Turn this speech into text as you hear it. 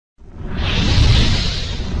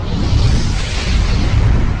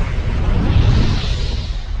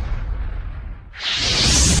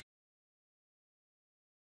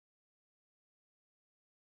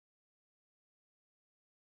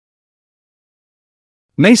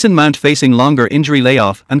Mason Mount facing longer injury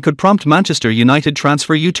layoff and could prompt Manchester United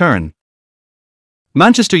transfer U-turn.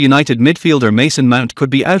 Manchester United midfielder Mason Mount could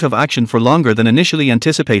be out of action for longer than initially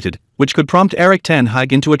anticipated, which could prompt Erik ten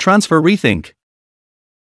Hag into a transfer rethink.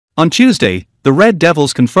 On Tuesday, the Red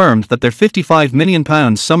Devils confirmed that their £55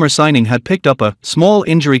 million summer signing had picked up a small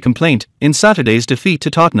injury complaint in Saturday's defeat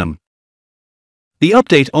to Tottenham. The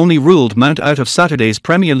update only ruled Mount out of Saturday's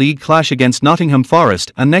Premier League clash against Nottingham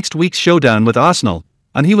Forest and next week's showdown with Arsenal,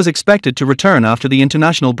 and he was expected to return after the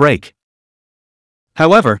international break.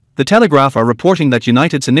 However, The Telegraph are reporting that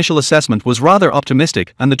United's initial assessment was rather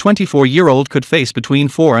optimistic and the 24-year-old could face between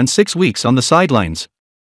 4 and 6 weeks on the sidelines.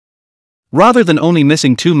 Rather than only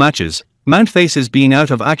missing 2 matches, Mount faces being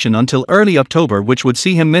out of action until early October, which would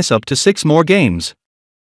see him miss up to 6 more games.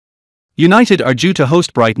 United are due to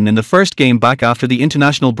host Brighton in the first game back after the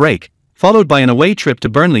international break, followed by an away trip to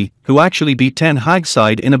Burnley, who actually beat Ten Hag's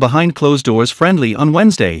side in a behind-closed-doors friendly on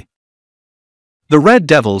Wednesday. The Red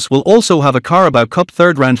Devils will also have a Carabao Cup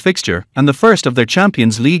third-round fixture and the first of their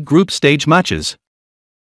Champions League group stage matches.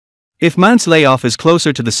 If Mount's layoff is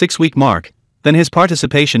closer to the 6-week mark, then his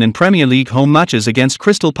participation in Premier League home matches against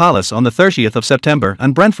Crystal Palace on the 30th of September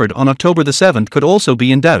and Brentford on October the 7th could also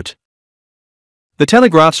be in doubt. The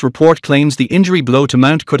Telegraph's report claims the injury blow to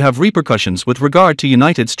Mount could have repercussions with regard to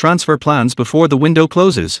United's transfer plans before the window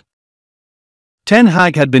closes. Ten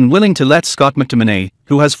Hag had been willing to let Scott McTominay,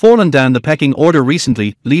 who has fallen down the pecking order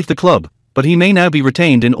recently, leave the club, but he may now be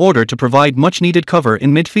retained in order to provide much-needed cover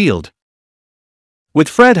in midfield. With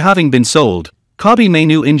Fred having been sold, Kobbie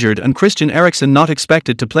Mainoo injured and Christian Eriksen not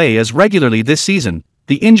expected to play as regularly this season,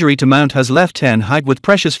 the injury to Mount has left Ten Hag with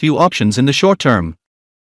precious few options in the short term.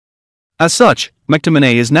 As such,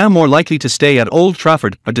 McTominay is now more likely to stay at Old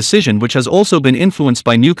Trafford, a decision which has also been influenced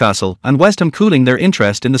by Newcastle and West Ham cooling their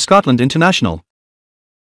interest in the Scotland international.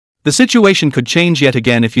 The situation could change yet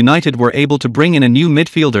again if United were able to bring in a new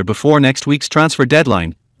midfielder before next week's transfer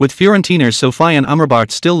deadline, with Fiorentina's Sofyan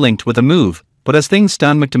Amrabat still linked with a move, but as things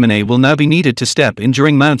stand McTominay will now be needed to step in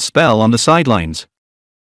during Mount's spell on the sidelines.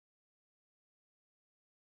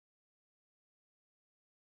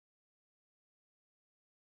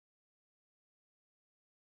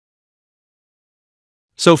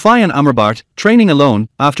 Sofyan Amrabat, training alone,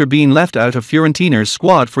 after being left out of Fiorentina's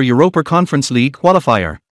squad for Europa Conference League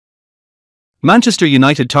qualifier. Manchester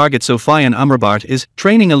United target Sofyan Amrabat is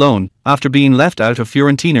training alone after being left out of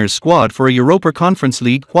Fiorentina's squad for a Europa Conference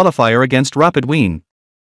League qualifier against Rapid Wien.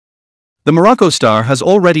 The Morocco star has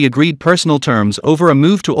already agreed personal terms over a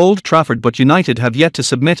move to Old Trafford, but United have yet to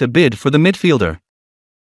submit a bid for the midfielder.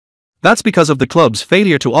 That's because of the club's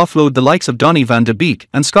failure to offload the likes of Donny van de Beek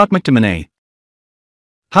and Scott McTominay.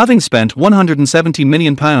 Having spent £170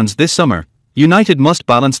 million this summer, United must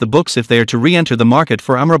balance the books if they are to re-enter the market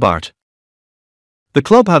for Amrabat. The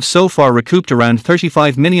club have so far recouped around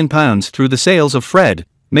 £35 million through the sales of Fred,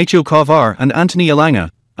 Mathieu Kovar and Anthony Elanga,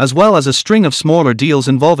 as well as a string of smaller deals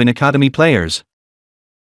involving academy players.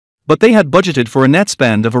 But they had budgeted for a net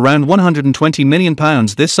spend of around £120 million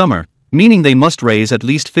this summer, meaning they must raise at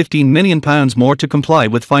least £15 million more to comply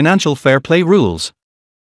with financial fair play rules.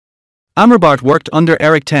 Amrabat worked under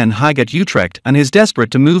Erik ten Hag at Utrecht and is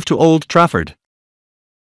desperate to move to Old Trafford.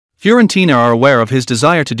 Fiorentina are aware of his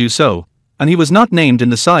desire to do so, and he was not named in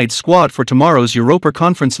the side squad for tomorrow's Europa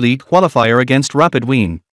Conference League qualifier against Rapid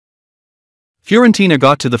Wien. Fiorentina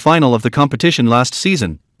got to the final of the competition last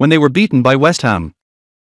season, when they were beaten by West Ham.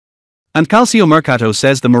 And Calcio Mercato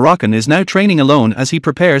says the Moroccan is now training alone as he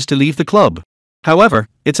prepares to leave the club. However,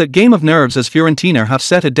 it's a game of nerves as Fiorentina have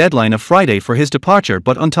set a deadline of Friday for his departure,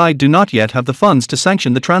 but Untied do not yet have the funds to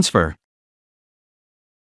sanction the transfer.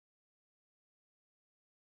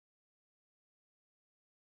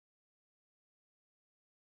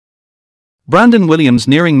 Brandon Williams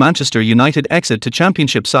nearing Manchester United exit to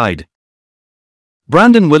Championship side.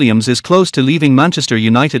 Brandon Williams is close to leaving Manchester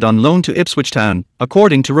United on loan to Ipswich Town,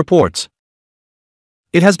 according to reports.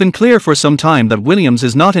 It has been clear for some time that Williams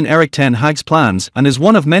is not in Erik ten Hag's plans and is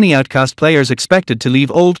one of many outcast players expected to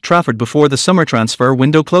leave Old Trafford before the summer transfer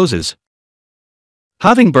window closes.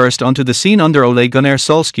 Having burst onto the scene under Ole Gunnar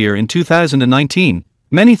Solskjaer in 2019,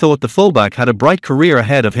 many thought the fullback had a bright career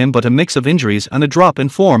ahead of him, but a mix of injuries and a drop in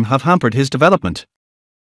form have hampered his development.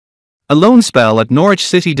 A loan spell at Norwich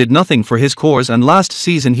City did nothing for his cause, and last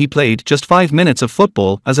season he played just 5 minutes of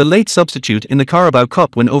football as a late substitute in the Carabao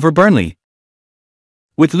Cup win over Burnley.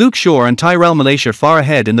 With Luke Shaw and Tyrell Malacia far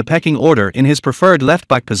ahead in the pecking order in his preferred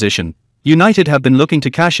left-back position, United have been looking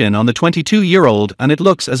to cash in on the 22-year-old, and it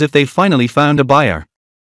looks as if they've finally found a buyer.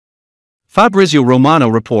 Fabrizio Romano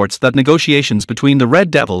reports that negotiations between the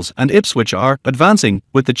Red Devils and Ipswich are advancing,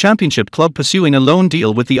 with the Championship club pursuing a loan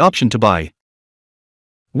deal with the option to buy.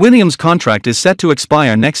 Williams' contract is set to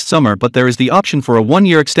expire next summer, but there is the option for a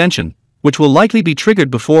one-year extension, which will likely be triggered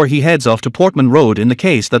before he heads off to Portman Road in the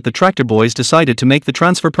case that the Tractor Boys decided to make the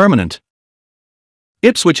transfer permanent.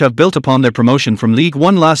 Ipswich have built upon their promotion from League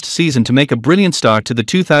One last season to make a brilliant start to the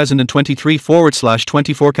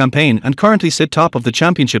 2023-24 campaign and currently sit top of the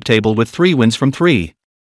Championship table with 3 wins from 3.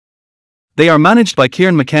 They are managed by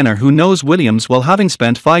Kieran McKenna, who knows Williams well, having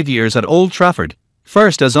spent 5 years at Old Trafford,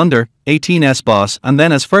 first as under-18s boss and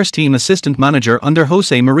then as first-team assistant manager under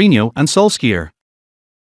Jose Mourinho and Solskjaer.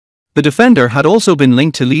 The defender had also been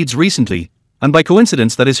linked to Leeds recently, and by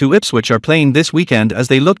coincidence that is who Ipswich are playing this weekend as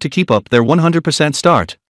they look to keep up their 100%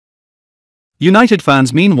 start. United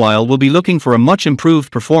fans meanwhile will be looking for a much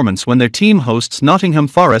improved performance when their team hosts Nottingham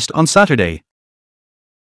Forest on Saturday.